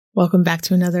Welcome back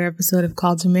to another episode of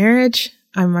Call to Marriage.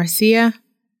 I'm Marcia.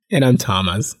 And I'm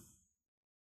Thomas.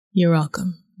 You're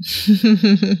welcome.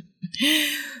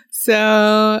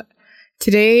 So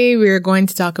today we are going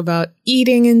to talk about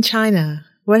eating in China.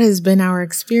 What has been our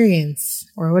experience,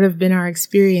 or what have been our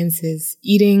experiences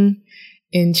eating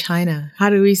in China? How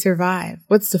do we survive?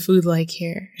 What's the food like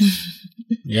here?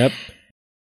 Yep.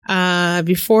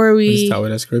 Before we start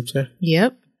with a scripture.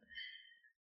 Yep.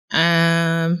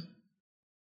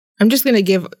 I'm just going to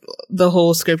give the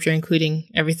whole scripture, including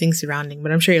everything surrounding,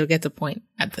 but I'm sure you'll get the point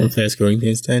at the 1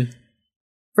 Corinthians 10.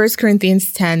 1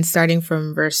 Corinthians 10, starting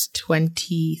from verse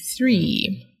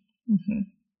 23.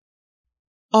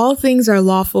 All things are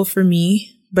lawful for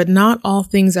me, but not all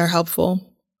things are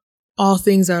helpful. All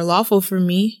things are lawful for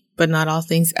me, but not all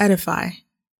things edify.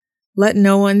 Let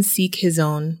no one seek his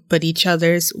own, but each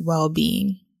other's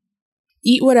well-being.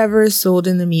 Eat whatever is sold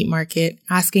in the meat market,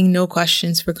 asking no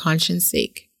questions for conscience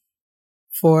sake.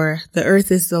 For the earth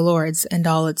is the Lord's and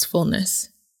all its fullness.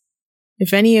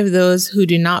 If any of those who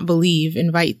do not believe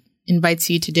invites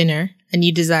you to dinner, and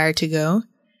you desire to go,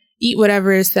 eat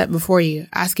whatever is set before you,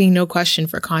 asking no question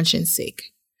for conscience sake.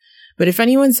 But if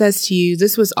anyone says to you,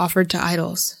 this was offered to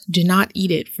idols, do not eat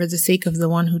it for the sake of the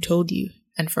one who told you,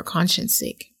 and for conscience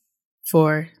sake.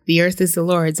 For the earth is the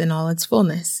Lord's and all its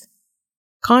fullness.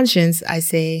 Conscience, I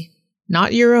say,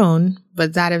 not your own,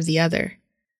 but that of the other.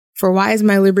 For why is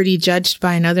my liberty judged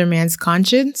by another man's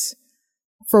conscience?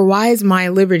 For why is my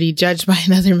liberty judged by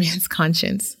another man's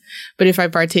conscience? But if I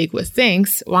partake with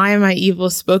thanks, why am I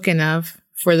evil spoken of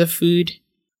for the food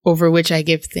over which I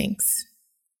give thanks?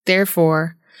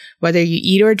 Therefore, whether you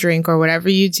eat or drink or whatever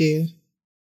you do,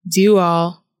 do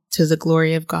all to the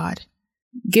glory of God.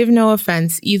 Give no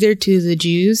offense either to the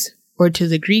Jews or to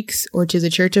the Greeks or to the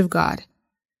church of God,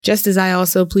 just as I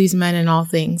also please men in all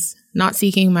things, not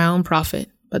seeking my own profit,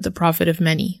 but the profit of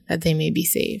many, that they may be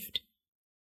saved.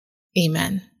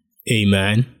 Amen.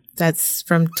 Amen. That's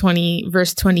from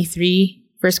verse 23,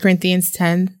 1 Corinthians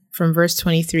 10, from verse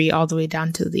 23 all the way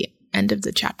down to the end of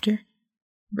the chapter,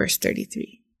 verse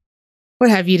 33. What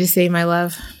have you to say, my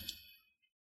love?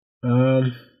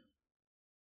 The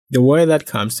word that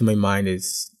comes to my mind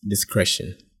is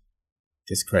discretion.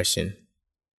 Discretion.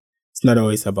 It's not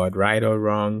always about right or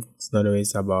wrong. It's not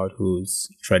always about whose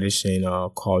tradition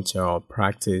or culture or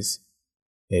practice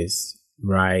is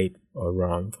right or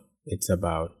wrong. It's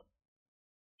about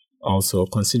also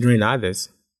considering others.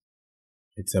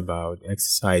 It's about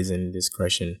exercising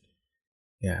discretion,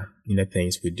 in the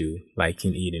things we do, like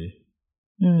in eating.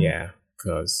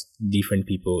 Because different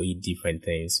people eat different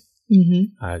things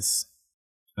as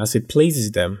it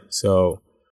pleases them. So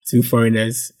two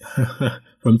foreigners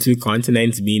from two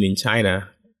continents being in China,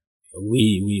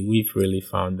 we've really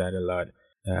found that a lot,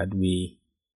 that we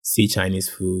see Chinese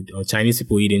food or Chinese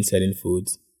people eating certain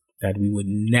foods that we would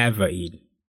never eat.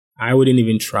 I wouldn't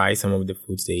even try some of the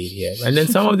foods they eat here. And then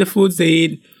some of the foods they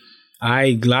eat,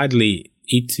 I gladly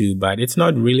eat too, but it's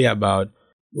not really about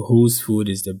whose food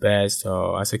is the best,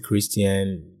 or as a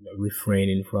Christian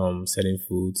refraining from certain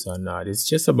foods or not. It's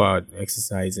just about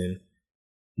exercising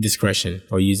discretion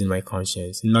or using my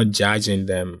conscience, not judging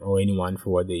them or anyone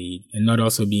for what they eat, and not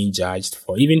also being judged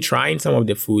for even trying some of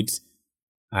the foods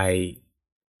I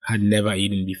had never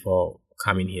eaten before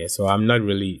coming here. So I'm not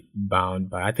really bound,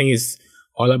 but I think it's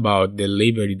all about the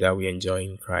liberty that we enjoy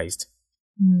in Christ,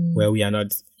 where we are not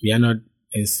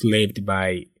enslaved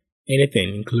by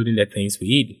anything, including the things we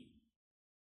eat.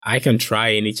 I can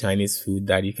try any Chinese food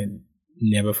that you can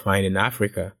never find in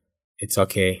Africa. It's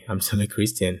okay. I'm still a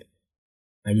Christian.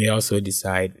 I may also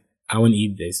decide I won't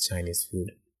eat this Chinese food,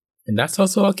 and that's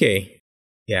also okay.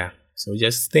 So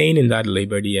just staying in that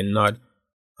liberty and not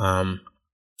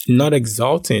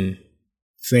exalting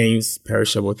things,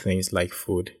 perishable things like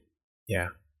food.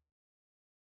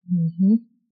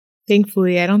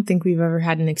 Thankfully, I don't think we've ever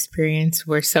had an experience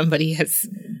where somebody has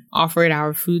offered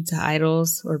our food to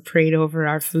idols or prayed over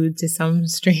our food to some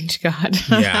strange god.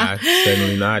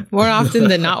 Certainly not. More often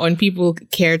than not, when people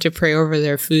care to pray over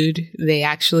their food, they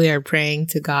actually are praying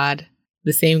to God,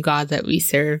 the same God that we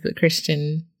serve, the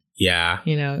Christian,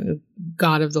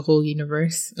 God of the whole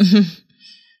universe,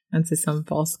 and to some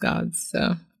false gods.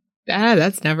 So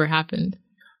that's never happened.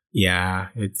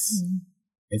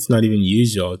 It's not even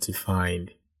usual to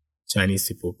find Chinese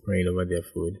people praying over their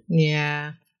food.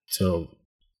 So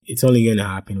it's only going to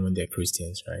happen when they're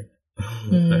Christians, right?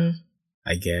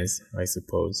 I guess, I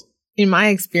suppose. In my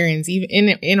experience,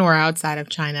 even in or outside of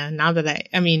China, now that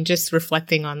I mean, just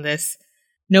reflecting on this,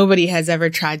 nobody has ever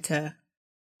tried to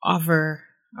offer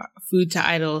food to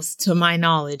idols, to my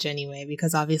knowledge anyway,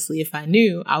 because obviously if I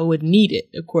knew, I would need it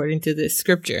according to this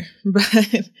scripture. But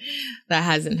that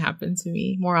hasn't happened to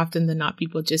me. More often than not,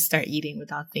 people just start eating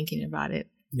without thinking about it.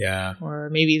 Yeah. Or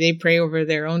maybe they pray over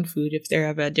their own food if they're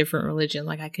of a different religion.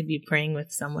 Like I could be praying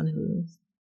with someone who's,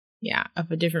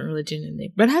 of a different religion.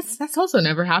 But that's also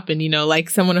never happened, like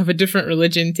someone of a different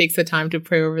religion takes the time to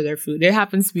pray over their food. It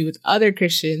happens to be with other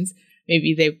Christians.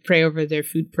 Maybe they pray over their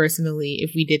food personally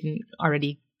if we didn't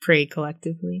already pray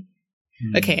collectively.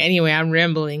 Okay, anyway, I'm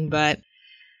rambling, but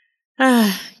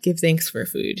give thanks for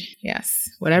food. Yes.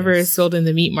 Whatever is sold in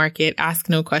the meat market, ask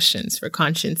no questions for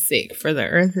conscience sake, for the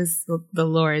earth is the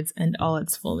Lord's and all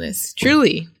its fullness.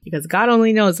 Truly, because God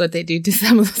only knows what they do to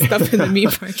some of the stuff in the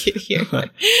meat market here.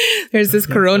 There's this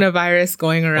coronavirus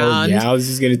going around. Oh, yeah, I was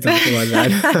just going to talk about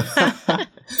that.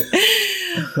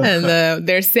 And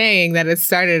they're saying that it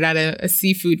started at a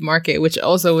seafood market, which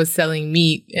also was selling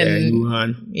meat. In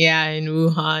Wuhan. Yeah, in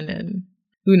Wuhan. And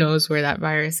who knows where that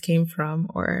virus came from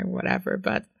or whatever.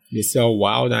 But they sell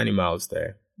wild animals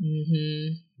there.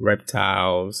 Mm-hmm.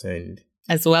 Reptiles and...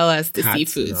 as well as the cats,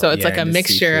 seafood. So it's like a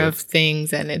mixture of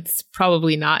things. And it's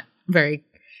probably not very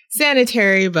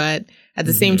sanitary, but at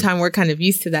the same time, we're kind of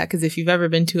used to that. Because if you've ever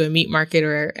been to a meat market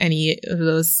or any of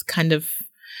those kind of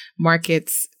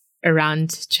markets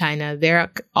around China,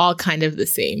 they're all kind of the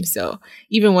same. So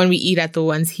even when we eat at the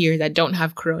ones here that don't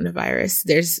have coronavirus,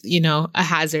 there's, a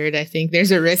hazard. I think there's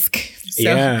a risk.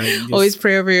 So always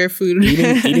pray over your food.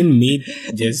 Eating meat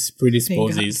just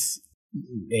predisposes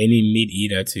any meat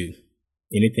eater to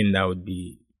anything that would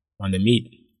be on the meat.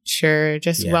 Sure.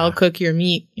 Just well cook your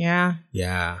meat. Yeah.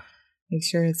 Yeah. Make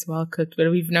sure it's well cooked.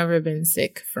 But we've never been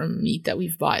sick from meat that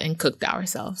we've bought and cooked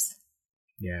ourselves.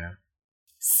 Yeah.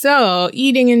 So,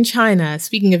 eating in China,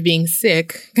 speaking of being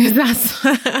sick, because that's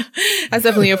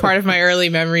definitely a part of my early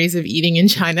memories of eating in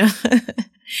China.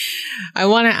 I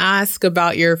want to ask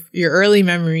about your early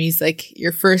memories, like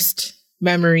your first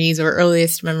memories or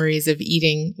earliest memories of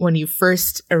eating when you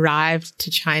first arrived to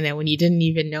China, when you didn't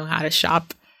even know how to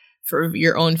shop for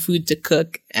your own food to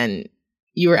cook, and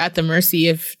you were at the mercy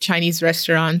of Chinese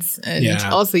restaurants. And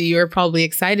also you were probably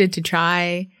excited to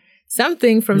try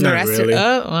something from the restaurant. Really.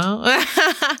 Oh, well.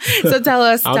 So tell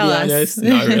us. I'll be honest,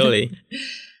 not really.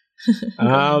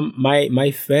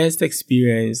 My first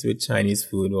experience with Chinese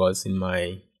food was in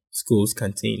my school's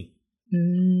canteen.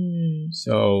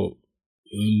 So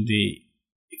in the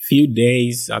few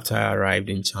days after I arrived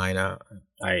in China,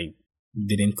 I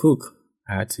didn't cook.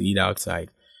 I had to eat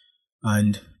outside.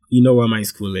 And you know where my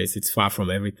school is. It's far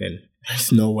from everything.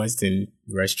 There's no Western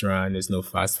restaurant. There's no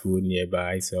fast food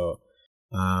nearby. So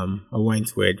I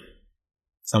went with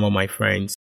some of my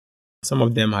friends. Some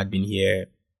of them had been here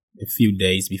a few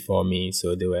days before me,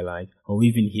 so they were like, "Oh,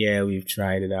 we've been here, we've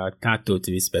tried it out." Tato,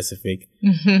 to be specific.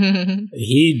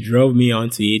 He drove me on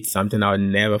to eat something I would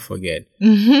never forget.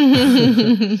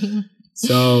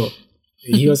 So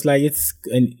he was like,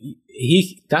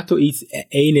 Tato eats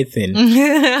anything.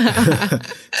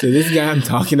 So this guy I'm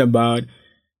talking about,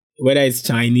 whether it's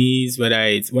Chinese, whether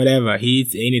it's whatever, he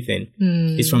eats anything.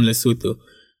 He's from Lesotho.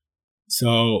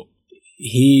 So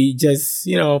he just,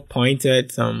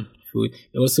 pointed some food.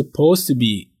 It was supposed to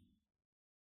be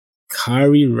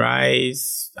curry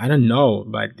rice. I don't know,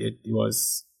 but it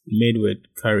was made with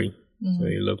curry. So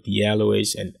it looked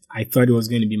yellowish, and I thought it was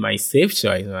going to be my safe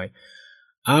choice. Like,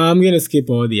 I'm going to skip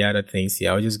all the other things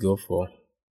here. I'll just go for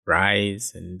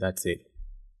rice, and that's it.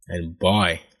 And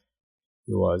boy,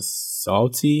 it was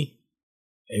salty.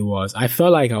 I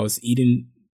felt like I was eating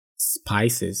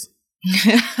spices.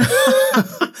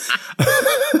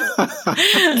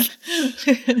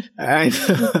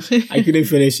 I couldn't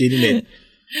finish eating it.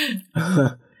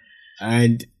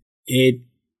 And it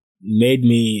made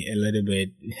me a little bit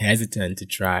hesitant to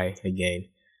try again.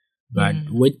 But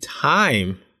with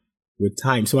time,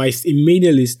 so I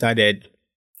immediately started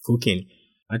cooking.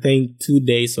 I think 2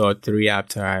 days or 3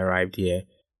 after I arrived here.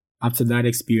 After that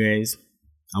experience,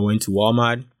 I went to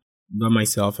Walmart, got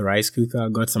myself a rice cooker,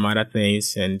 got some other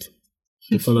things, and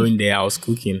the following day I was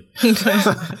cooking.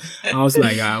 I was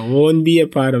like, I won't be a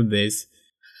part of this.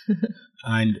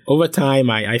 And over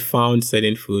time, I found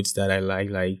certain foods that I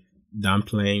like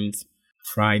dumplings,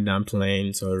 fried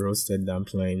dumplings or roasted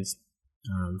dumplings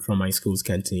from my school's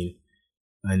canteen,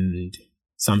 and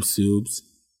some soups,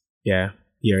 here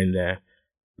and there.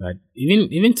 But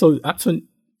even till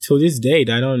this date,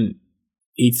 I don't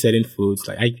eat certain foods.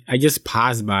 Like I just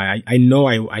pass by. I know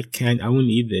I wouldn't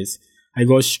eat this. I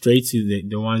go straight to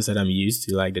the ones that I'm used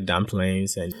to, like the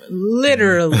dumplings and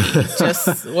literally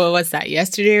just what was that?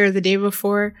 Yesterday or the day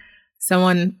before?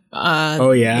 Someone,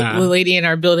 the lady in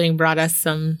our building brought us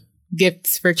some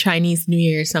gifts for Chinese New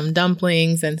Year, some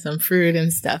dumplings and some fruit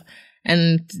and stuff.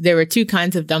 And there were 2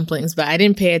 kinds of dumplings, but I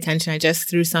didn't pay attention. I just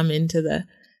threw some into the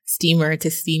steamer to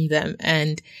steam them.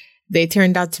 And they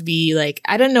turned out to be like,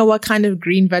 I don't know what kind of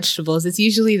green vegetables. It's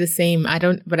usually the same.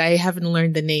 But I haven't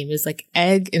learned the name. It's like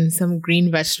egg and some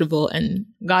green vegetable, and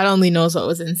God only knows what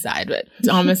was inside. But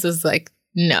Thomas was like,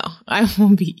 no, I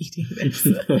won't be eating this.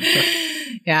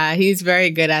 Yeah, he's very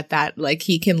good at that. Like,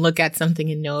 he can look at something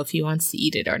and know if he wants to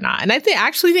eat it or not. And I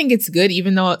actually think it's good,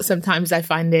 even though sometimes I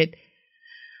find it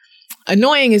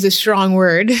annoying is a strong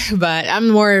word, but I'm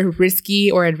more risky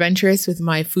or adventurous with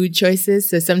my food choices.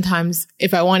 So sometimes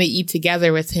if I want to eat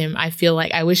together with him, I feel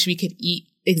like I wish we could eat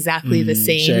exactly the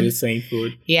same. Share the same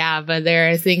food. Yeah, but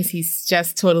there are things he's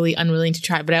just totally unwilling to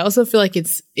try. But I also feel like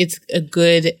it's a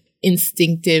good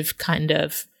instinctive kind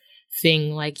of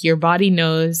thing. Like, your body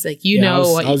knows, like, you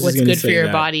know what's good for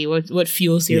your body, what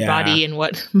fuels your body, and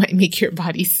what might make your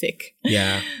body sick.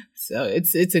 Yeah. So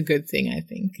it's a good thing, I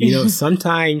think.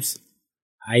 Sometimes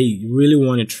I really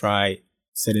want to try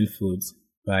certain foods,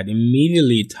 but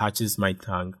immediately it touches my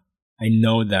tongue. I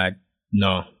know that,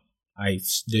 no,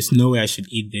 there's no way I should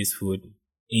eat this food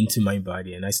into my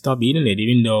body. And I stop eating it,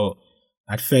 even though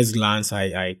at first glance,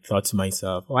 I thought to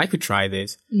myself, I could try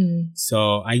this.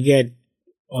 So I get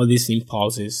all these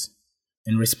impulses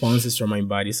and responses from my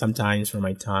body, sometimes from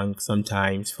my tongue,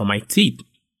 sometimes from my teeth.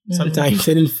 Sometimes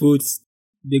certain foods,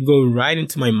 they go right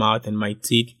into my mouth and my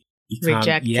teeth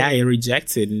reject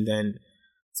it. And then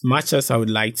as much as I would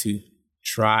like to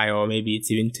try, or maybe it's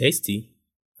even tasty,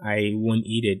 I won't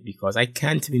eat it because I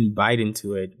can't even bite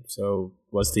into it. So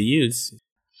what's the use?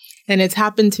 And it's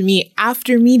happened to me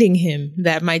after meeting him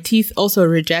that my teeth also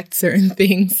reject certain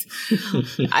things.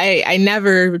 I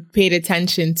never paid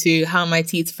attention to how my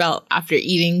teeth felt after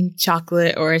eating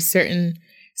chocolate or certain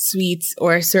sweets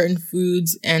or certain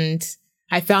foods. And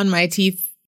I found my teeth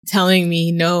telling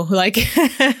me no, like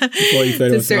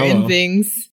to certain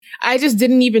things. I just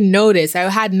didn't even notice. I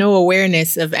had no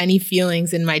awareness of any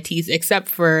feelings in my teeth except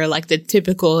for like the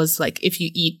typical is like if you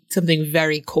eat something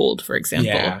very cold, for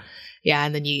example. Yeah,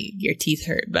 and then your teeth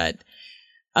hurt. But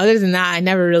other than that, I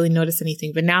never really noticed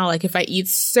anything. But now, like if I eat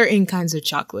certain kinds of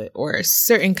chocolate or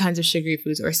certain kinds of sugary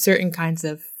foods or certain kinds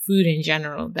of food in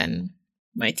general, then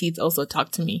my teeth also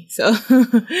talk to me. So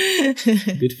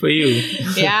good for you.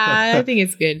 Yeah, I think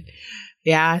it's good.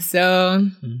 Yeah. So,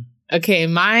 okay.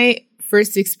 My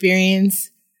first experience,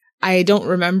 I don't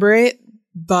remember it,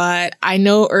 but I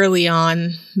know early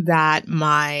on that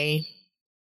my,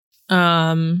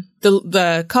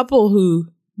 the couple who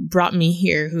brought me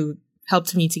here, who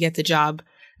helped me to get the job,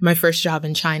 my first job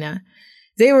in China,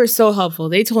 they were so helpful.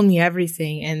 They told me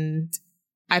everything and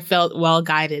I felt well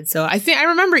guided. So I think I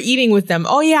remember eating with them.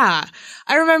 Oh yeah.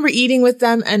 I remember eating with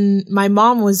them and my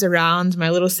mom was around. My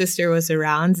little sister was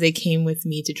around. They came with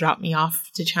me to drop me off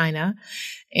to China.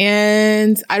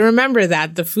 And I remember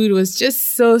that the food was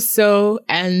just so,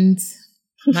 and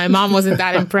my mom wasn't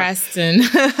that impressed. And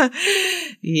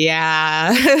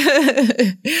yeah,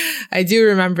 I do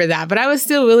remember that, but I was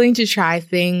still willing to try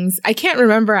things. I can't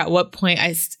remember at what point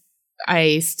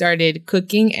I started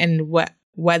cooking and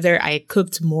whether I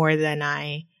cooked more than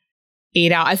I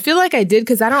ate out. I feel like I did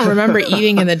because I don't remember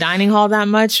eating in the dining hall that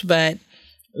much, but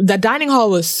the dining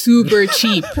hall was super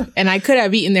cheap and I could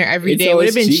have eaten there every day. It would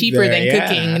have been cheaper than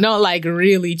cooking. No, like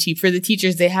really cheap. For the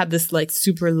teachers, they had this like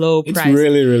super low price. It's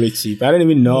really, really cheap. I don't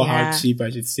even know how cheap I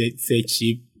should say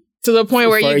cheap. To the point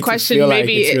where you question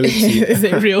maybe like really is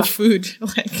it real food?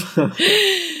 Like,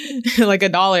 like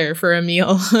 $1 for a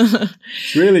meal.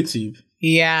 It's really cheap.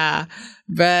 Yeah.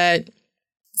 But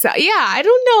so, yeah, I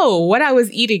don't know what I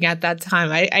was eating at that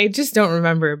time. I just don't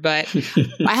remember, but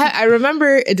I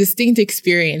remember a distinct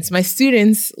experience. My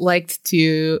students liked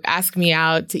to ask me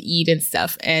out to eat and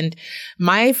stuff. And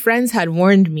my friends had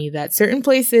warned me that certain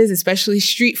places, especially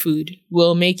street food,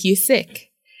 will make you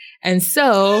sick. And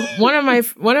so one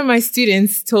of my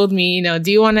students told me,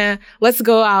 do you want to, let's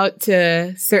go out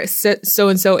to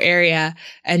so-and-so area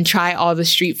and try all the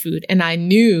street food. And I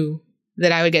knew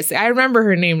that I would get sick. I remember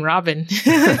her name, Robin.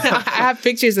 I have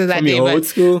pictures of that from day old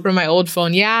school? From my old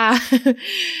phone. Yeah.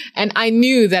 And I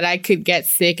knew that I could get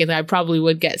sick and I probably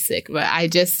would get sick, but I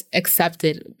just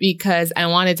accepted because I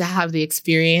wanted to have the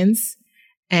experience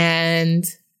and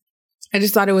I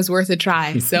just thought it was worth a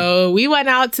try. So we went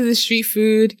out to the street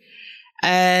food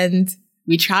and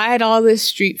we tried all this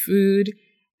street food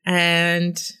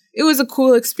and it was a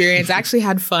cool experience. I actually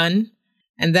had fun.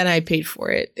 And then I paid for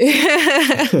it.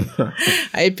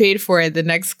 I paid for it the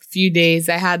next few days.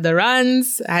 I had the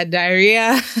runs. I had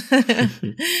diarrhea.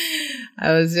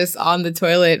 I was just on the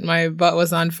toilet. My butt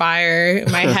was on fire.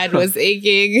 My head was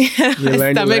aching.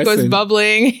 My stomach was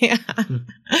bubbling.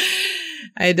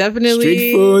 I definitely...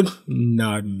 Street food?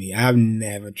 Not me. I've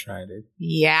never tried it.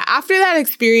 Yeah. After that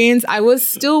experience, I was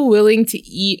still willing to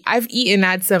eat. I've eaten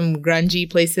at some grungy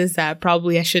places that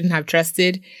probably I shouldn't have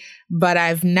trusted. But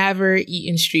I've never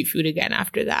eaten street food again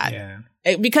after that.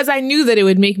 Yeah. Because I knew that it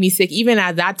would make me sick even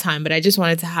at that time, but I just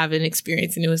wanted to have an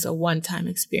experience, and it was a one-time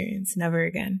experience, never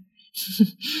again.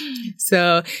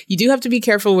 So you do have to be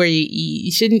careful where you eat.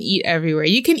 You shouldn't eat everywhere.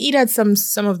 You can eat at some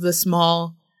of the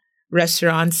small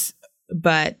restaurants,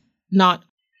 but not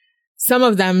some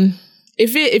of them.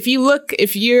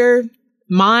 If your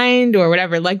mind or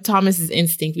whatever, like Thomas's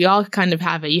instinct, we all kind of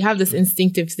have it. You have this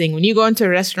instinctive thing. When you go into a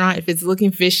restaurant, if it's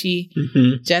looking fishy,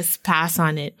 just pass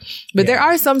on it. But there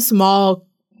are some small,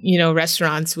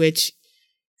 restaurants which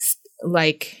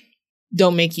like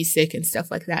don't make you sick and stuff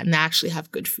like that, and they actually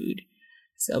have good food.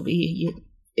 So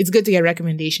it's good to get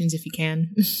recommendations if you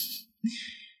can.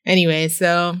 Anyway,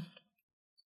 so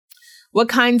what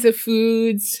kinds of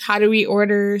foods? How do we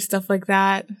order? Stuff like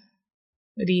that.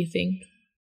 What do you think?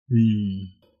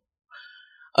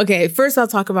 Okay, first I'll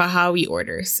talk about how we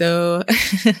order. So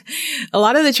a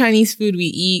lot of the Chinese food we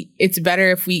eat, it's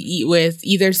better if we eat with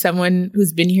either someone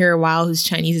who's been here a while, whose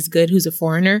Chinese is good, who's a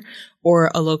foreigner, or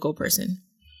a local person.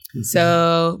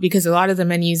 So because a lot of the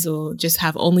menus will just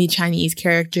have only Chinese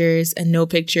characters and no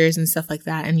pictures and stuff like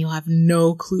that, and you'll have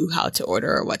no clue how to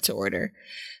order or what to order.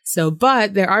 So,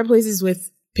 but there are places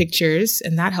with pictures,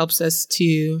 and that helps us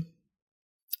to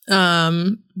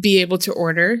be able to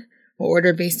order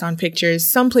based on pictures.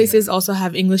 Some places also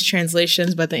have English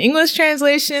translations, but the English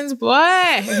translations, boy,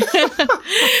 I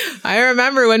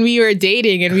remember when we were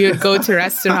dating and we would go to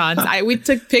restaurants, we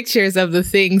took pictures of the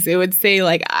things. It would say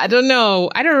like, I don't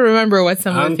remember what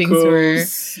some of the things were.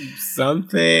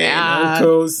 Something,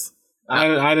 uncles.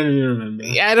 I don't even remember.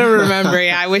 Yeah, I don't remember.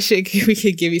 Yeah, I wish we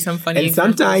could give you some funny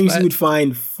examples. And sometimes you would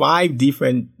find 5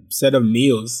 different set of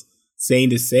meals saying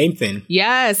the same thing.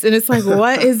 Yes. And it's like,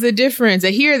 what is the difference?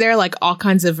 Here, there are like all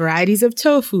kinds of varieties of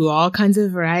tofu, all kinds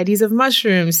of varieties of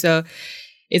mushrooms. So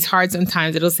it's hard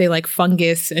sometimes. It'll say like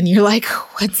fungus and you're like,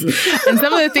 what? And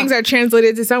some of the things are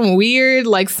translated to some weird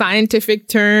like scientific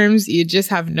terms. You just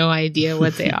have no idea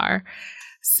what they are.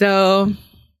 So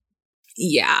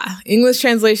yeah, English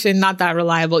translation, not that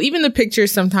reliable. Even the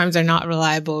pictures sometimes are not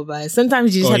reliable, but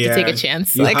sometimes you just have to take a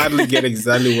chance. You hardly get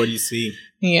exactly what you see.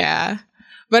 Yeah.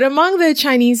 But among the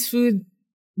Chinese food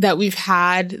that we've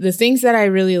had, the things that I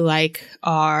really like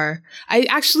are, I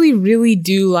actually really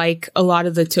do like a lot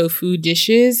of the tofu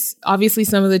dishes. Obviously,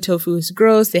 some of the tofu is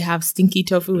gross. They have stinky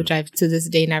tofu, which I've to this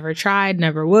day never tried,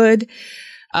 never would.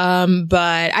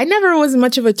 But I never was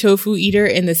much of a tofu eater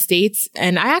in the States.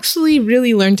 And I actually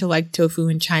really learned to like tofu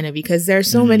in China because there are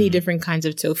so many different kinds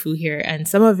of tofu here. And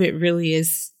some of it really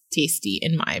is tasty,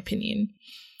 in my opinion.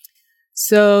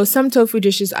 So some tofu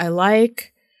dishes I like.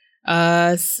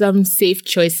 Some safe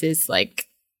choices, like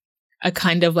a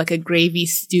kind of like a gravy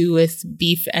stew with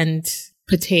beef and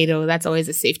potato. That's always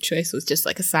a safe choice with just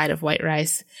like a side of white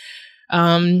rice.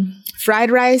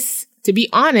 Fried rice, to be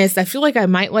honest, I feel like I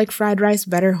might like fried rice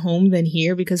better home than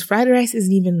here because fried rice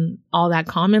isn't even all that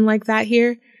common like that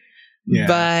here. Yeah.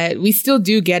 But we still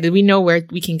do get it. We know where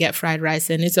we can get fried rice,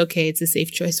 and it's okay. It's a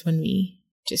safe choice when we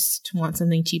just want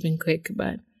something cheap and quick,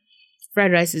 but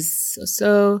fried rice is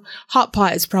so. Hot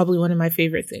pot is probably one of my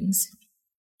favorite things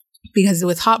because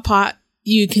with hot pot,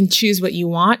 you can choose what you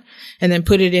want and then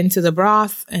put it into the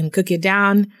broth and cook it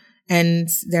down. And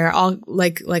there are all,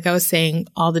 like I was saying,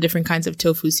 all the different kinds of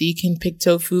tofu. So you can pick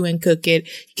tofu and cook it.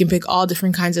 You can pick all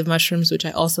different kinds of mushrooms, which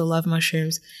I also love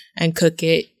mushrooms, and cook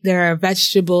it. There are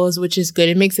vegetables, which is good.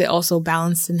 It makes it also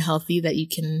balanced and healthy that you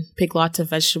can pick lots of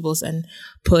vegetables and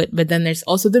put. But then there's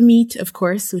also the meat, of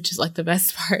course, which is like the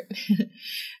best part.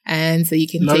 And so you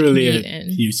can not take really meat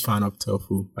a huge fan of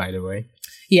tofu, by the way.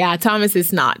 Yeah, Thomas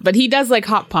is not, but he does like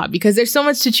hot pot because there's so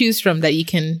much to choose from that you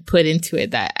can put into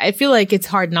it that I feel like it's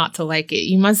hard not to like it.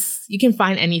 You can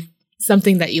find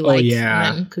something that you like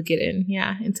and then cook it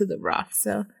into the broth.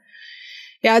 So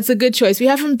yeah, it's a good choice. We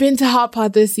haven't been to hot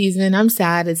pot this season. I'm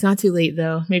sad. It's not too late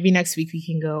though. Maybe next week we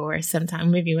can go, or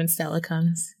sometime, maybe when Stella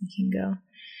comes, we can go.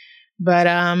 But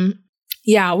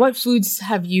yeah, what foods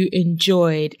have you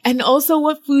enjoyed? And also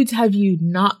what foods have you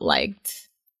not liked?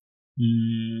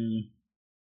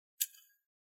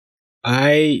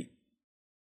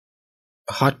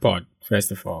 Hot pot,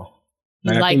 first of all.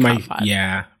 You like hot pot?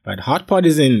 Yeah, but hot pot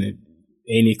isn't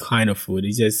any kind of food.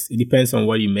 It depends on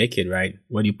what you make it, right?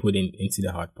 What you put into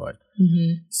the hot pot.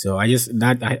 So I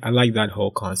like that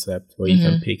whole concept where you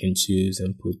can pick and choose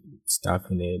and put stuff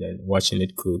in it and watching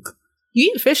it cook.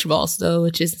 You eat fish balls though,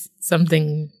 which is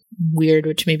something weird,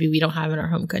 which maybe we don't have in our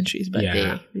home countries, but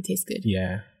they taste good.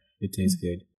 Yeah, it tastes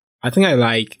good. I think I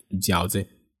like jiaozi,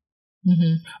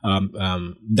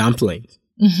 dumplings.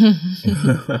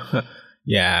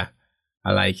 Yeah,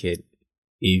 I like it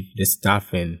if the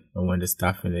stuffing or when the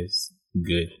stuffing is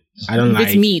good. I don't like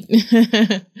it's meat.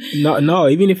 No,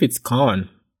 even if it's corn.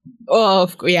 Oh,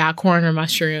 yeah, corn or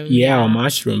mushroom. Yeah, or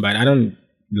mushroom, but I don't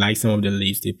like some of the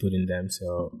leaves they put in them.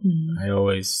 So I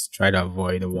always try to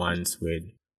avoid the ones with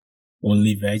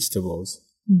only vegetables.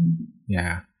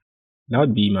 Yeah, that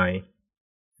would be my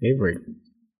favorite.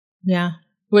 Yeah.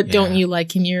 What don't you like?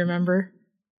 Can you remember?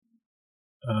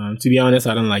 To be honest,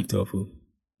 I don't like tofu.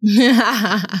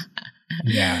 Yeah.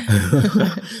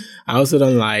 I also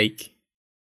don't like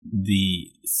the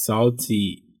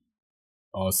salty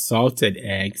or salted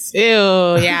eggs. Ew,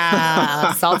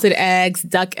 yeah. Salted eggs,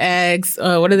 duck eggs.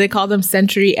 What do they call them?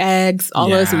 Century eggs. All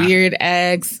those weird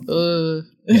eggs. Ugh.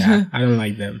 Yeah, I don't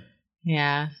like them.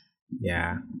 Yeah.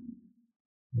 Yeah.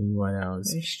 What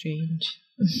else? They're strange.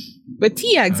 But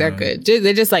tea eggs are good.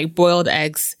 They're just like boiled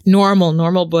eggs.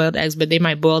 Normal boiled eggs, but they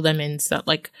might boil them in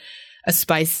like a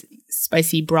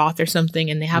spicy broth or something,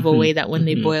 and they have a way that when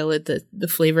they boil it, the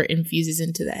flavor infuses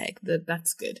into the egg.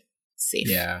 That's good. Safe.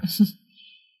 Yeah.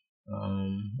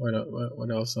 What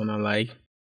else don't I like?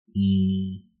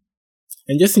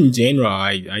 And just in general,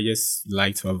 I just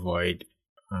like to avoid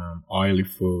oily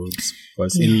foods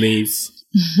because it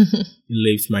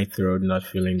leaves my throat not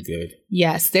feeling good.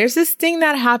 Yes, there's this thing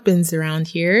that happens around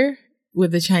here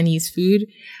with the Chinese food.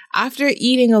 After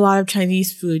eating a lot of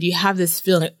Chinese food, you have this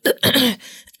feeling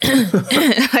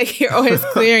like you're always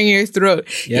clearing your throat.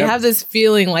 Yep. You have this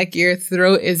feeling like your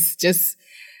throat is just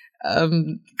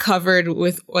covered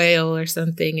with oil or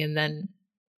something, and then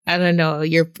I don't know,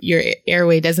 your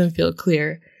airway doesn't feel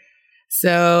clear.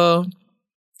 So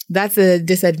that's a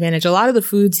disadvantage. A lot of the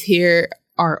foods here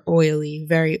are oily,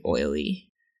 very oily.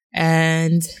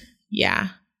 And yeah,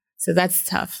 so that's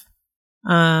tough.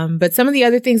 But some of the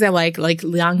other things I like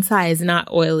liang cai is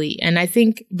not oily. And I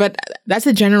think, but that's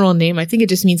a general name. I think it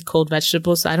just means cold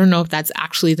vegetables. So I don't know if that's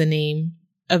actually the name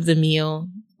of the meal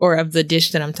or of the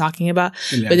dish that I'm talking about.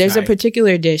 But there's a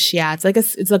particular dish. Yeah,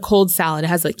 it's a cold salad. It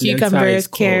has like cucumbers,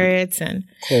 carrots, and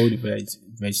cold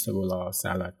vegetable or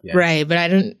salad. Yeah. Right, but I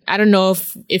don't know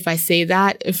if I say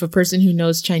that, if a person who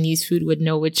knows Chinese food would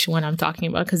know which one I'm talking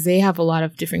about, because they have a lot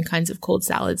of different kinds of cold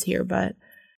salads here. But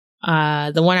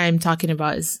the one I'm talking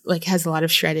about is like has a lot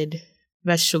of shredded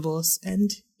vegetables,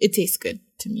 and it tastes good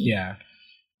to me. Yeah.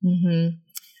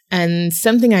 And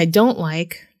something I don't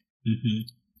like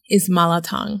is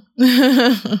malatang.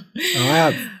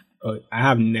 I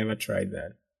have never tried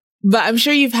that. But I'm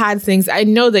sure you've had things. I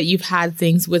know that you've had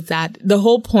things with that. The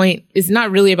whole point is not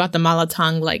really about the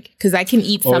malatang, like, because I can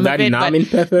eat some of it,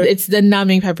 but it's the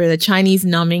numbing pepper, the Chinese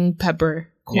numbing pepper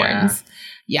corns.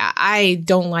 Yeah, I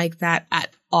don't like that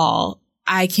at all.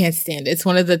 I can't stand it. It's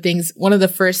one of the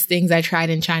first things I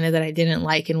tried in China that I didn't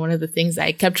like, and one of the things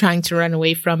I kept trying to run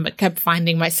away from, but kept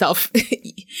finding myself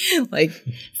like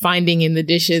finding in the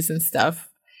dishes and stuff,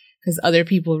 because other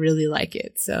people really like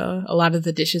it. So a lot of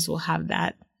the dishes will have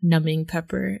that numbing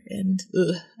pepper, and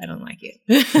I don't like it.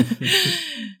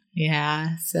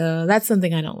 Yeah, so that's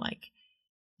something I don't like.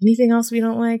 Anything else we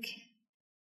don't like?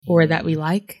 Or that we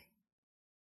like?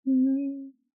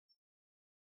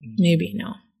 Maybe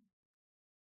no.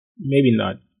 Maybe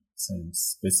not some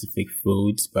specific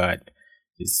foods, but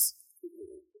just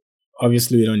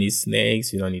obviously we don't eat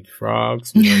snakes, we don't eat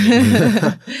frogs, we don't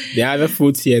eat there are other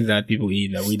foods here that people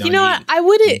eat that we don't eat. I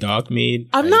wouldn't. Dog meat.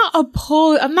 I'm not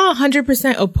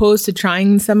 100% opposed to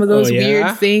trying some of those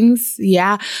weird things.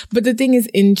 Yeah. But the thing is,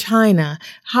 in China,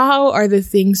 how are the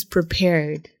things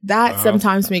prepared? That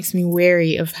sometimes makes me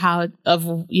wary of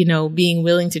being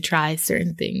willing to try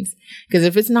certain things. Because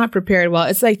if it's not prepared well,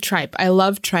 it's like tripe. I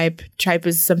love tripe. Tripe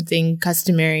is something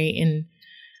customary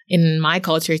in my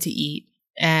culture to eat.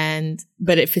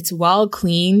 But if it's well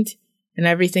cleaned and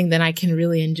everything, then I can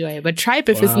really enjoy it. But tripe,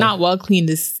 if it's not well cleaned,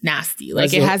 is nasty.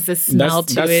 Like it has the smell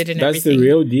to it and everything. That's the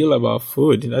real deal about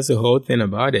food. That's the whole thing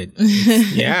about it.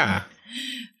 Yeah.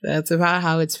 That's about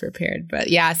how it's prepared. But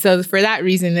yeah, so for that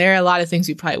reason, there are a lot of things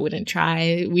we probably wouldn't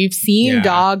try. We've seen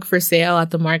dog for sale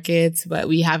at the markets, but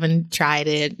we haven't tried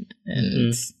it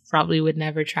and probably would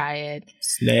never try it.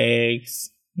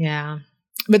 Snakes. Yeah.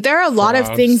 But there are a lot of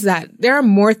Frogs. things there are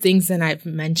more things than I've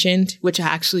mentioned, which I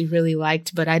actually really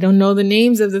liked, but I don't know the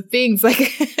names of the things.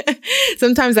 Like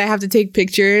sometimes I have to take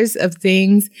pictures of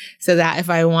things so that if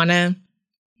I want to,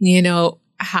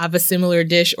 have a similar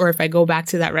dish, or if I go back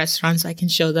to that restaurant so I can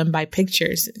show them by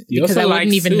pictures, You because also I wouldn't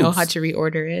like even know soups. how to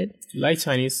reorder it. Like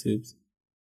Chinese soups.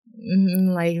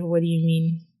 Like, what do you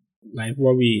mean? Like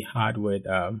what we had with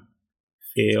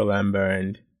Phil, Amber,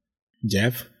 and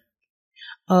Jeff.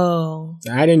 Oh.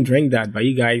 I didn't drink that, but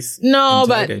you guys No, enjoyed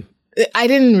but it. I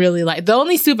didn't really like. The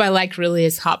only soup I liked really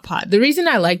is hot pot. The reason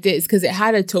I liked it is because it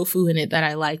had a tofu in it that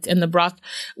I liked, and the broth.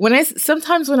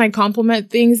 Sometimes when I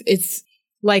compliment things, it's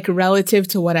like relative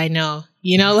to what I know.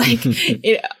 Like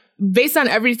it based on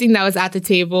everything that was at the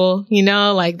table.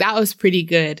 Like that was pretty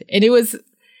good, and it was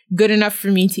good enough for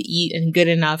me to eat, and good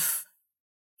enough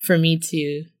for me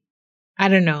to, I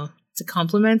don't know, to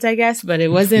compliment, I guess. But it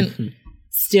wasn't.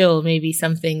 Still maybe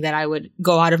something that I would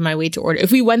go out of my way to order.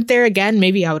 If we went there again,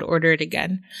 maybe I would order it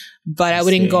again, but I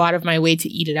wouldn't go out of my way to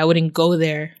eat it. I wouldn't go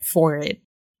there for it,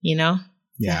 to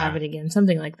have it again.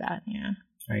 Something like that. Yeah.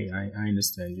 I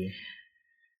understand you.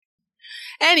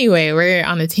 Anyway, we're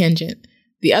on a tangent.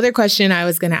 The other question I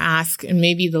was going to ask, and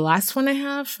maybe the last one I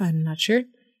have, I'm not sure.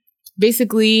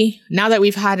 Basically, now that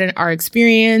we've had our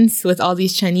experience with all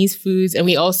these Chinese foods, and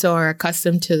we also are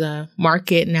accustomed to the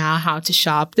market now, how to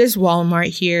shop. There's Walmart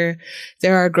here.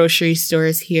 There are grocery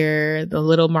stores here. The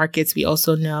little markets we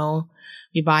also know.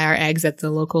 We buy our eggs at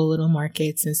the local little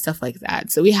markets and stuff like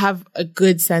that. So we have a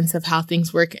good sense of how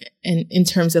things work in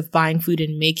terms of buying food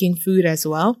and making food as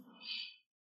well.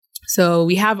 So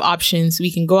we have options.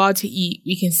 We can go out to eat.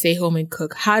 We can stay home and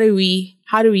cook. How do we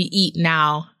eat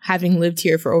now, having lived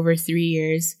here for over 3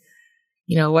 years?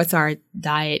 What's our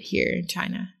diet here in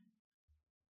China?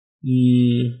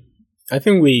 I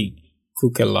think we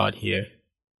cook a lot here.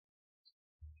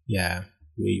 Yeah,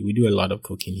 we do a lot of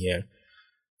cooking here.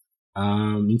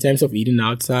 In terms of eating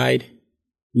outside,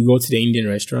 we go to the Indian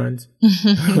restaurant.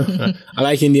 I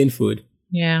like Indian food.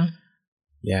 Yeah.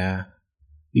 Yeah.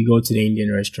 We go to the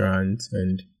Indian restaurant,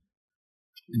 and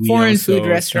we foreign also food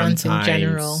restaurants in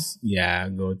general. Yeah,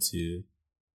 go to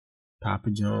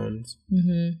Papa John's.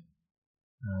 Mm-hmm.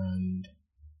 And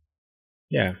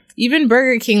yeah. Even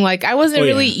Burger King, like I wasn't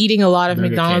really eating a lot of Burger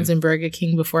McDonald's King. and Burger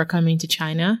King before coming to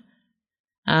China.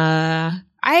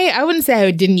 I wouldn't say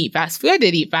I didn't eat fast food. I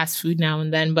did eat fast food now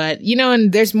and then, but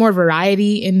and there's more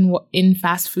variety in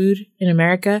fast food in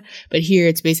America. But here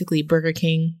it's basically Burger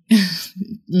King,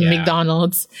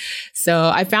 McDonald's.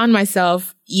 So I found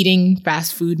myself eating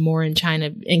fast food more in China,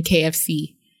 in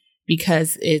KFC,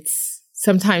 because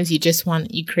sometimes you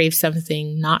crave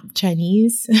something not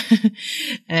Chinese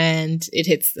and it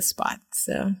hits the spot.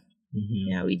 So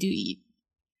yeah, we do eat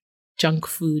junk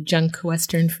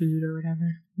Western food or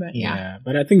whatever. But yeah.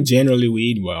 But I think generally we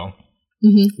eat well.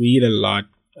 Mm-hmm. We eat a lot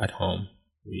at home.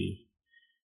 We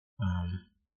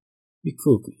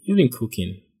cook. You've been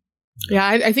cooking. Yeah,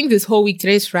 I think this whole week,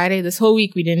 today's Friday, this whole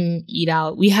week we didn't eat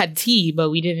out. We had tea, but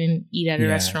we didn't eat at a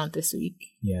restaurant this week.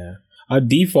 Yeah. Our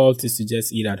default is to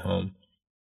just eat at home.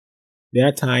 There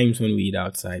are times when we eat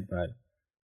outside, but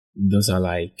those are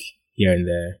like here and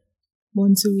there.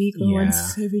 Once a week or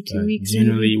once every 2 weeks.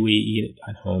 Generally, we eat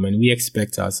at home, and we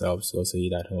expect ourselves to also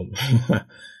eat at home.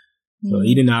 So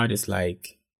eating out is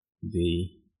like the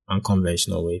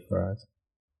unconventional way for us.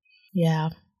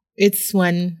 Yeah. It's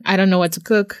when I don't know what to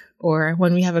cook, or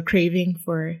when we have a craving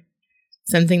for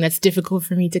something that's difficult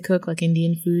for me to cook, like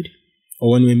Indian food.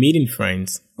 Or when we're meeting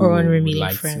friends. Or when we're meeting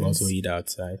like friends. To also eat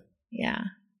outside. Yeah.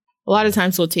 A lot of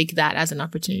times we'll take that as an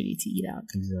opportunity to eat out.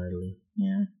 Exactly.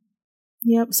 Yeah.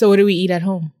 Yep. So what do we eat at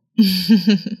home?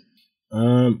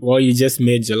 Well, you just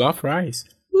made jollof rice.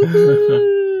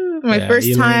 My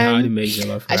first time. How to make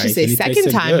jollof rice. I should say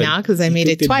second time good. Now, because I made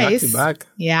it twice. Back.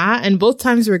 Yeah, and both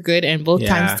times were good, and both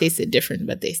times tasted different,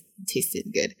 but they tasted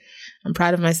good. I'm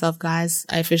proud of myself, guys.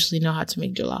 I officially know how to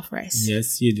make jollof rice.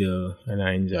 Yes, you do, and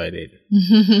I enjoyed it.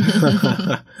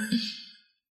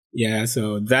 Yeah,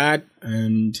 so that,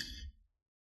 and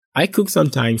I cook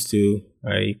sometimes too.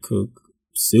 I cook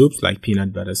soups like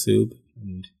peanut butter soup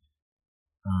and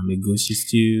egusi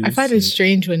stews. I find it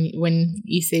strange when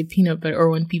you say peanut butter, or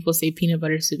when people say peanut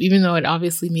butter soup, even though it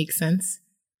obviously makes sense.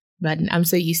 But I'm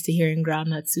so used to hearing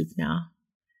groundnut soup now.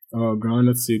 Oh,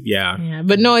 groundnut soup, yeah. Yeah,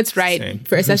 but no, it's right.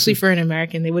 Especially for an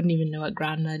American, they wouldn't even know what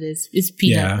groundnut is. It's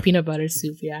peanut butter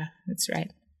soup. Yeah, that's right.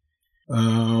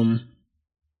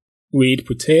 We eat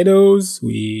potatoes.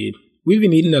 We've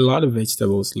been eating a lot of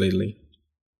vegetables lately.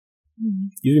 Mm-hmm.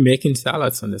 You've been making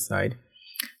salads on the side.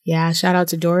 Yeah, shout out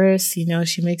to Doris. You know,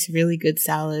 she makes really good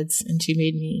salads and she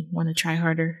made me want to try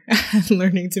harder at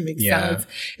learning to make salads.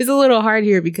 It's a little hard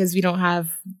here because we don't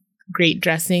have great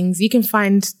dressings. You can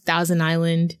find Thousand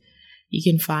Island. You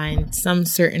can find some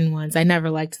certain ones. I never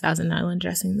liked Thousand Island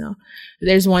dressing though.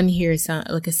 There's one here,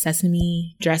 like a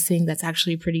sesame dressing that's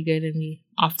actually pretty good and we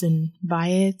often buy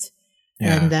it.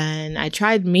 Yeah. And then I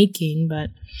tried making, but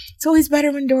it's always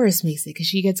better when Doris makes it because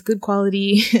she gets good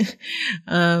quality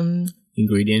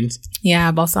ingredients.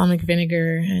 Yeah, balsamic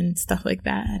vinegar and stuff like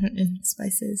that, and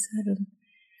spices.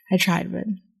 I tried, but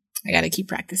I got to keep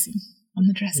practicing on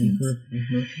the dressings.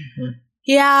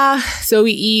 Yeah, so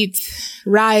we eat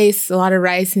rice, a lot of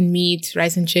rice and meat,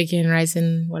 rice and chicken, rice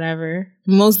and whatever.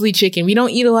 Mostly chicken. We don't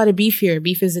eat a lot of beef here.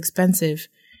 Beef is expensive.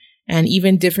 And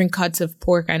even different cuts of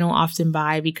pork I don't often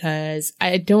buy because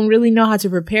I don't really know how to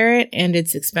prepare it and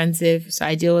it's expensive. So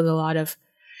I deal with a lot of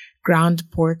ground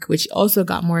pork, which also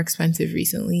got more expensive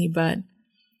recently. But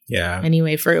yeah,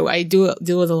 anyway, I deal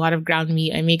with a lot of ground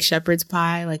meat. I make shepherd's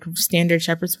pie, like standard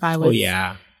shepherd's pie. With,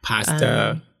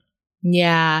 pasta.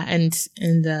 Yeah, and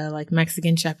the like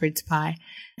Mexican shepherd's pie,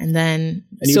 and then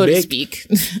so to speak.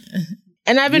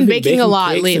 And I've been baking a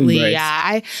lot lately.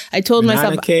 Yeah, I told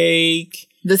myself cake.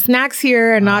 The snacks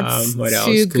here are not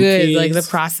too good, like the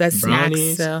processed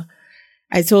brownies. Snacks. So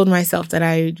I told myself that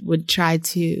I would try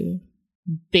to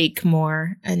bake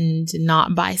more and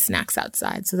not buy snacks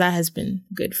outside. So that has been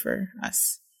good for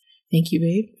us. Thank you,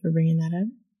 babe, for bringing that up.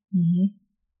 Mm-hmm.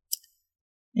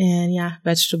 And yeah,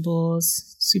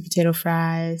 vegetables, sweet potato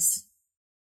fries,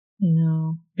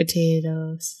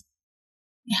 potatoes.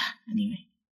 Yeah, anyway,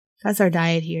 that's our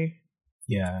diet here.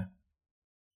 Yeah.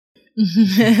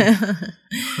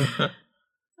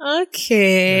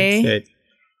 Okay. That's it.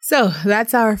 So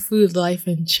that's our food life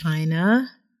in China.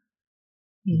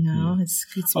 It's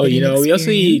we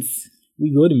also eat.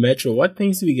 We go to Metro. What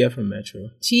things do we get from Metro?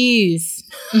 Cheese.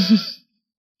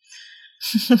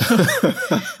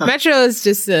 Metro is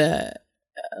just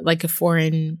like a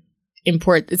foreign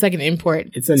import. It's like an import.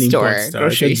 It's an store, import store,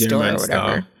 grocery store, or whatever.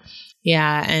 Style.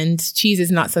 Yeah, and cheese is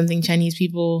not something Chinese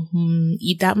people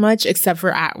eat that much, except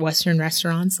for at Western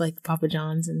restaurants like Papa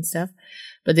John's and stuff.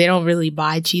 But they don't really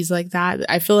buy cheese like that.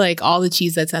 I feel like all the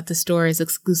cheese that's at the store is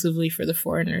exclusively for the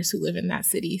foreigners who live in that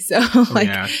city. So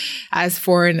as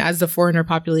the foreigner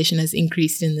population has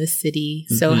increased in this city,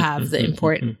 so have the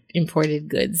imported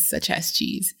goods such as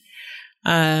cheese.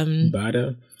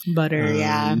 Butter,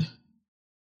 yeah.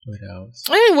 What else?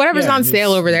 I mean, whatever's on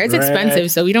sale over there. It's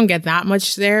expensive, so we don't get that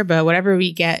much there. But whatever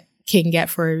we can get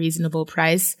for a reasonable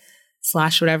price /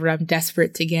 whatever I'm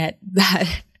desperate to get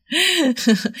that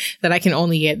I can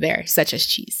only get there, such as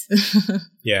cheese.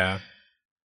 Yeah.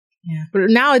 But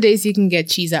nowadays you can get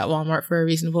cheese at Walmart for a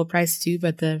reasonable price too.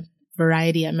 But the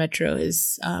variety at Metro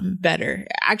is better.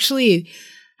 Actually,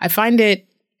 I find it.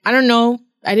 I don't know.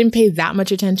 I didn't pay that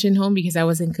much attention home because I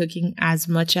wasn't cooking as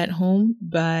much at home,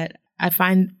 but I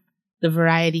find the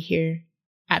variety here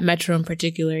at Metro in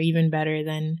particular even better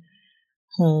than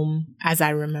home as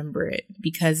I remember it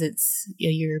because it's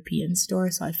a European store.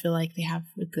 So I feel like they have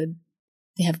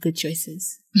good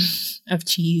choices of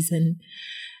cheese and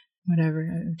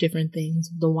whatever, different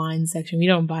things. The wine section, we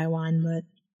don't buy wine, but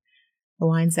the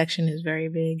wine section is very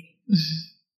big.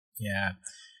 Yeah.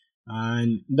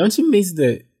 And don't you miss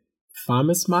the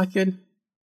farmers market?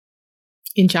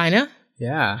 In China?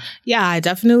 Yeah, I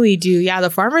definitely do. Yeah, the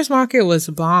farmers market was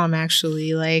a bomb,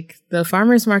 actually. Like, the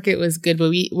farmers market was good,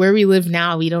 but where we live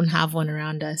now, we don't have one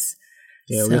around us.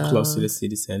 Yeah, we're close to the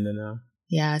city center now.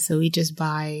 Yeah, so we just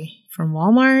buy from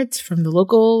Walmart, from the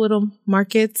local little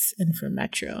markets, and from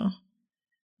Metro.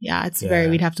 Yeah,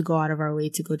 we'd have to go out of our way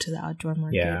to go to the outdoor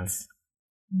markets.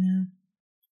 Yeah.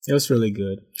 It was really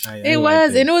good. It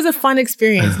was a fun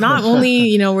experience. Not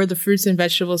only, were the fruits and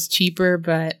vegetables cheaper,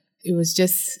 but it was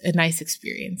just a nice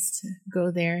experience to go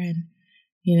there and,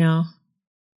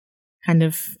 kind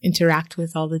of interact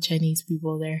with all the Chinese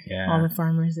people there, all the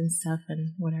farmers and stuff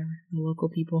and whatever, the local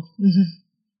people.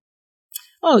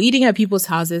 Oh, eating at people's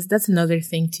houses. That's another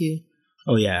thing too.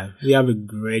 Oh, yeah. We have a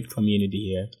great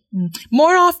community here.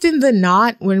 More often than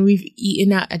not, when we've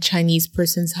eaten at a Chinese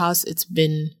person's house, it's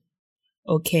been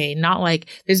okay. Not like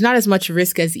there's not as much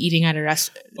risk as eating at a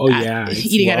restaurant. Oh, yeah.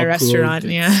 Eating at a restaurant.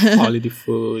 Yeah. Quality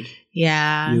food.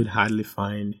 Yeah. You would hardly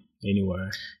find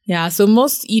anywhere. Yeah. So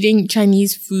most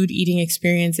Chinese food eating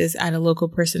experiences at a local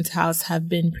person's house have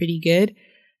been pretty good.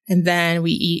 And then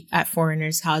we eat at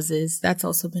foreigners' houses. That's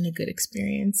also been a good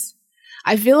experience.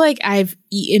 I feel like I've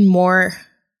eaten more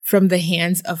from the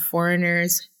hands of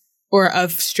foreigners or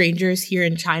of strangers here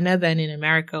in China than in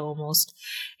America, almost,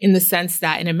 in the sense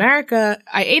that in America,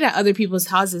 I ate at other people's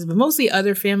houses, but mostly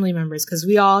other family members, because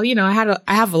we all, I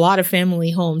have a lot of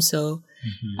family home, so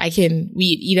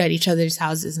we eat at each other's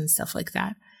houses and stuff like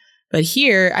that. But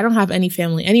here, I don't have any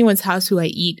family. Anyone's house who I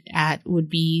eat at would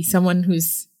be someone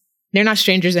they're not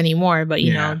strangers anymore, but,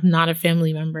 not a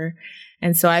family member.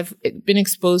 And so I've been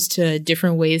exposed to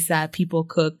different ways that people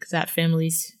cook, that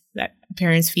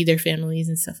parents feed their families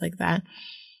and stuff like that.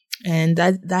 And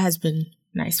that has been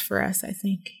nice for us, I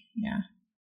think. Yeah.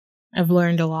 I've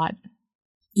learned a lot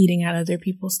eating at other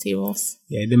people's tables.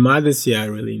 Yeah, the mothers here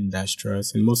are really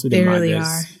industrious, and most of the really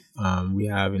mothers we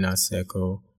have in our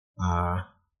circle,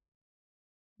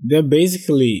 they're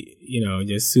basically,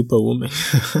 just superwomen.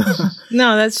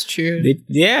 No, that's true.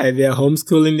 They're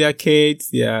homeschooling their kids.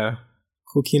 They're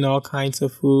cooking all kinds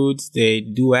of foods. They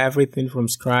do everything from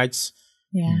scratch.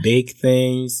 Yeah. Bake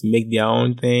things, make their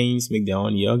own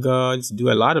yogurts,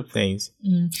 do a lot of things.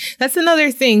 That's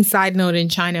another thing, side note, in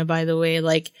China, by the way.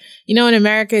 Like, in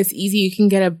America, it's easy. You can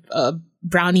get a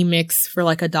brownie mix for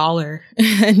like $1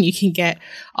 and you can get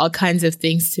all kinds of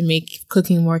things to make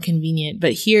cooking more convenient.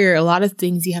 But here, a lot of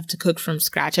things you have to cook from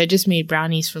scratch. I just made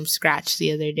brownies from scratch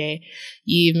the other day.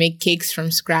 You make cakes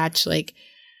from scratch, like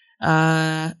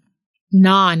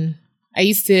naan.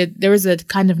 There was a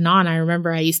kind of naan I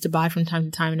remember I used to buy from time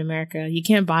to time in America. You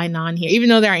can't buy naan here. Even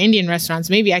though there are Indian restaurants,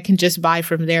 maybe I can just buy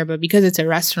from there. But because it's a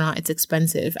restaurant, it's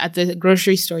expensive. At the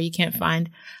grocery store, you can't find.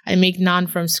 I make naan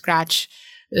from scratch.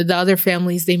 The other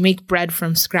families, they make bread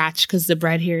from scratch because the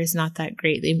bread here is not that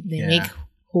great. They make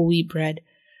whole wheat bread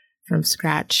from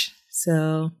scratch.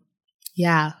 So,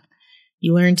 yeah,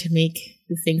 you learn to make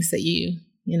the things that you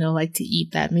like to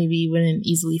eat that maybe you wouldn't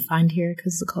easily find here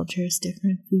because the culture is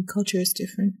different. Food culture is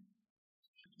different.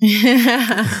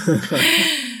 Yeah.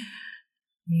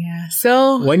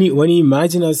 So when you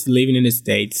imagine us living in the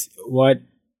States, what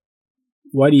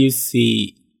do you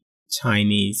see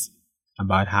Chinese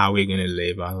about how we're going to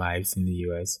live our lives in the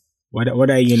U.S.? What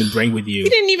are you going to bring with you? You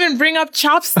didn't even bring up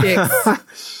chopsticks.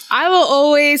 I will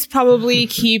always probably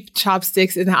keep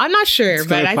chopsticks in the house. I'm not sure, it's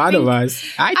but kind of part of us.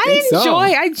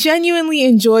 I genuinely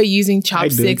enjoy using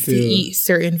chopsticks to eat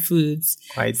certain foods.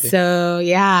 So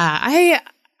yeah,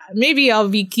 maybe I'll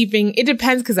be keeping, it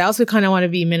depends because I also kind of want to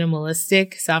be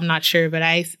minimalistic. So I'm not sure, but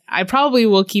I probably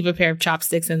will keep a pair of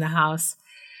chopsticks in the house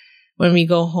when we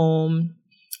go home.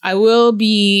 I will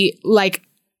be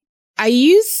I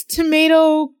use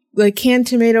canned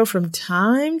tomato from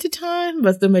time to time,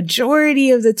 but the majority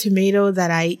of the tomato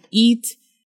that I eat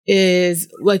is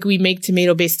we make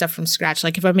tomato-based stuff from scratch.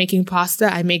 Like if I'm making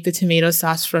pasta, I make the tomato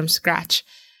sauce from scratch.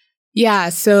 Yeah,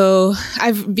 so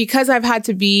because I've had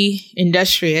to be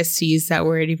industrious, to use that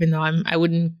word, even though I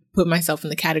wouldn't put myself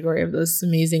in the category of those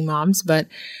amazing moms, but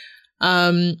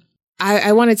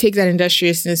I want to take that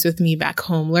industriousness with me back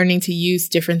home, learning to use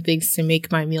different things to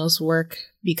make my meals work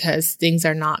because things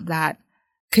are not that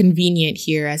convenient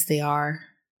here as they are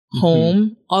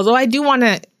home. Although I do want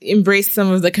to embrace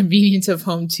some of the convenience of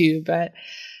home too. But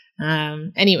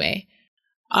anyway,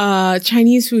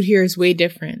 Chinese food here is way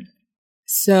different.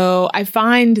 So I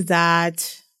find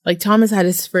that Thomas had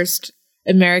his first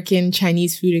American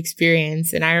Chinese food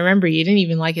experience. And I remember you didn't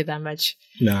even like it that much.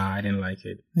 No, I didn't like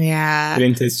it. Yeah. It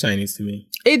didn't taste Chinese to me.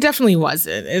 It definitely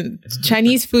wasn't. And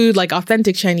Chinese food,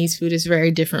 authentic Chinese food, is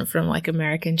very different from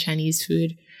American Chinese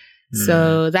food.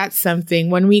 So that's something.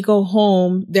 When we go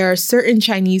home, there are certain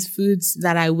Chinese foods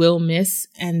that I will miss.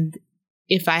 And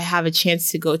if I have a chance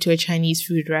to go to a Chinese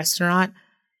food restaurant,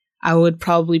 I would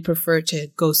probably prefer to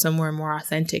go somewhere more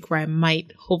authentic where I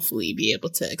might hopefully be able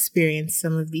to experience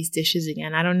some of these dishes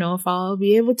again. I don't know if I'll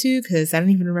be able to because I don't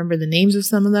even remember the names of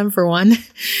some of them, for one.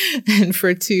 And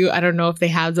for two, I don't know if they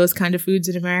have those kind of foods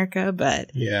in America.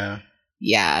 But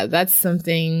yeah, that's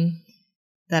something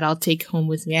that I'll take home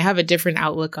with me. I have a different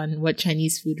outlook on what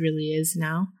Chinese food really is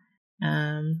now.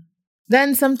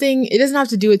 Then something, it doesn't have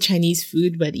to do with Chinese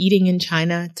food, but eating in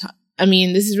China.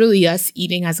 This is really us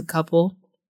eating as a couple.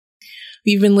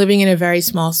 We've been living in a very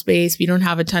small space. We don't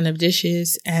have a ton of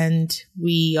dishes, and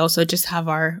we also just have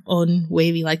our own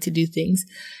way we like to do things.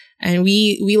 And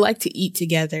we like to eat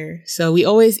together. So we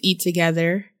always eat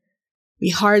together. We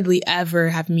hardly ever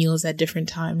have meals at different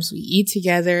times. We eat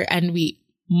together, and we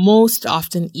most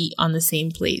often eat on the same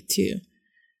plate too.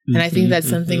 And I think that's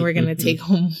something we're going to take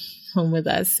home with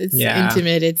us. It's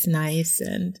intimate. It's nice.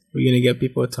 And we're going to get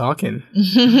people talking.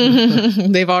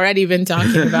 They've already been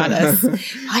talking about us.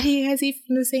 Why do you guys eat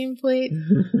from the same plate?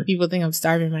 People think I'm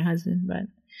starving my husband, but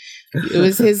It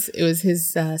was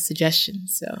his suggestion.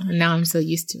 So now I'm so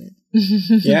used to it.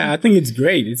 Yeah, I think it's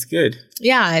great. It's good.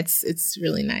 Yeah, it's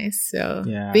really nice. So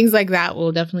Yeah. things like that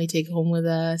we'll definitely take home with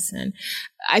us. And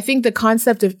I think the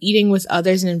concept of eating with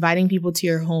others and inviting people to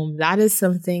your home, that is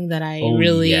something that I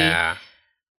really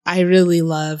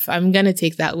love. I'm going to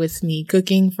take that with me.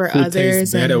 Cooking for Food others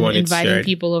tastes better and when it's inviting shared.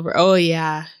 people over. Oh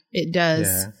yeah, it does.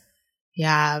 Yeah.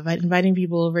 Yeah, but inviting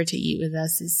people over to eat with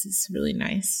us is really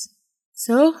nice.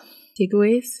 So,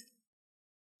 takeaways?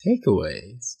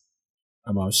 Takeaways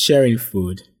about sharing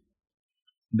food.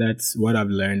 That's what I've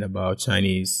learned about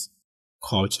Chinese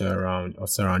culture around or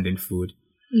surrounding food.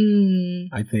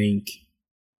 I think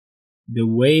the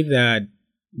way that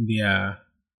their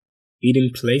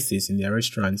eating places in their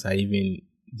restaurants are even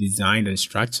designed and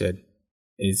structured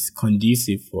is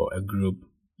conducive for a group.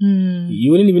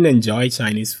 You wouldn't even enjoy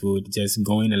Chinese food just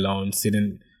going alone,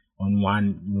 sitting on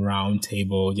one round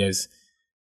table, just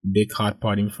big hot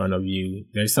pot in front of you.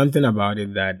 There's something about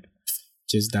it that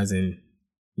just doesn't,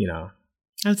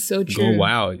 That's so true. go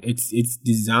wild. It's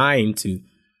designed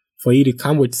for you to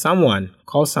come with someone,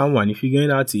 call someone. If you're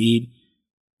going out to eat,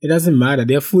 it doesn't matter.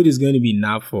 Their food is going to be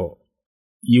enough for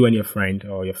you and your friend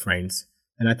or your friends.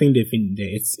 And I think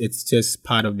it's just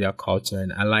part of their culture,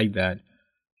 and I like that.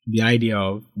 The idea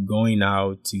of going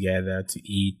out together to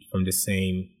eat from the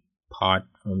same pot,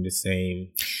 from the same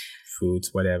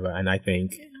foods, whatever. And I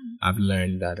think I've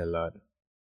learned that a lot.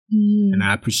 And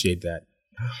I appreciate that.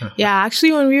 Yeah,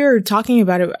 actually, when we were talking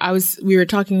about it, we were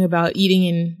talking about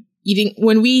eating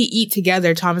when we eat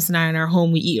together, Thomas and I in our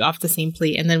home, we eat off the same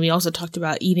plate. And then we also talked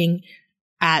about eating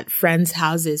at friends'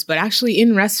 houses, but actually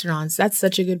in restaurants. That's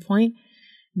such a good point,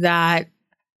 that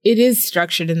it is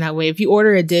structured in that way. If you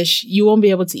order a dish, you won't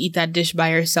be able to eat that dish by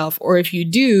yourself. Or if you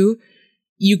do,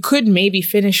 you could maybe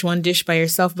finish one dish by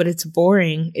yourself, but it's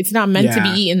boring. It's not meant to be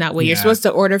eaten that way. You're supposed to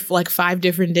order for like 5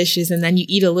 different dishes and then you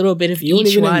eat a little bit of you each won't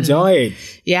even one. enjoy it.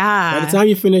 Yeah. By the time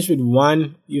you finish with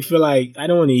one, you feel like, I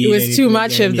don't want to eat it was too anything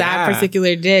much again. of that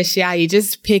particular dish. Yeah, you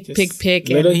just pick.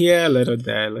 Little here, little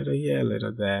there, little here,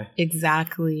 little there.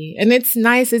 Exactly. And it's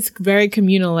nice. It's very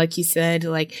communal, like you said.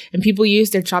 And people use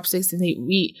their chopsticks and they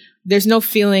eat. There's no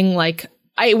feeling like,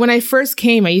 when I first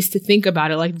came, I used to think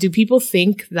about it. Like, do people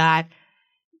think that,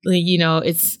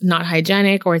 it's not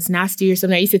hygienic or it's nasty or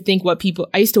something? I used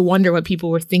to wonder what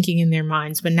people were thinking in their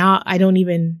minds, but now I don't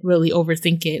even really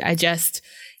overthink it. I just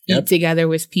eat together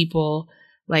with people.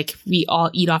 Like, we all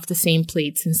eat off the same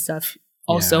plates and stuff.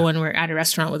 Also, when we're at a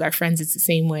restaurant with our friends, it's the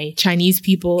same way. Chinese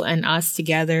people and us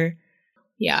together.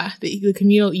 Yeah, the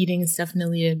communal eating is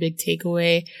definitely a big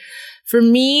takeaway. For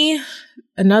me,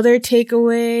 another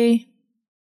takeaway,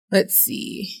 let's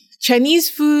see. Chinese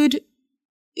food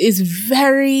is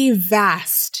very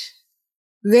vast.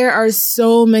 There are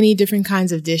so many different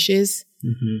kinds of dishes.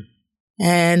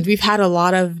 And we've had a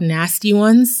lot of nasty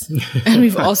ones. And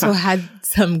we've also had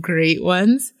some great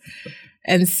ones.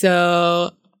 And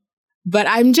so, but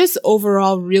I'm just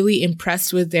overall really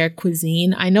impressed with their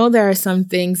cuisine. I know there are some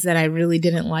things that I really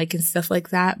didn't like and stuff like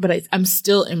that, but I'm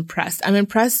still impressed. I'm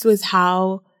impressed with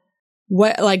the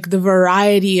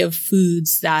variety of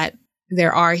foods that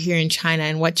there are here in China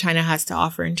and what China has to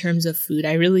offer in terms of food.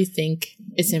 I really think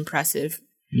it's impressive.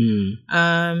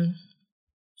 And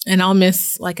I'll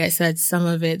miss, like I said, some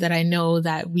of it that I know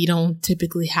that we don't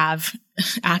typically have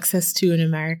access to in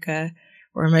America,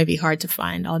 or it might be hard to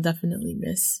find. I'll definitely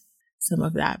miss some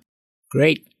of that.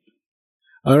 Great.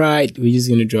 All right. We're just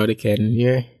going to draw the curtain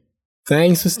here.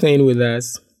 Thanks for staying with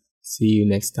us. See you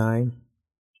next time.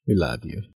 We love you.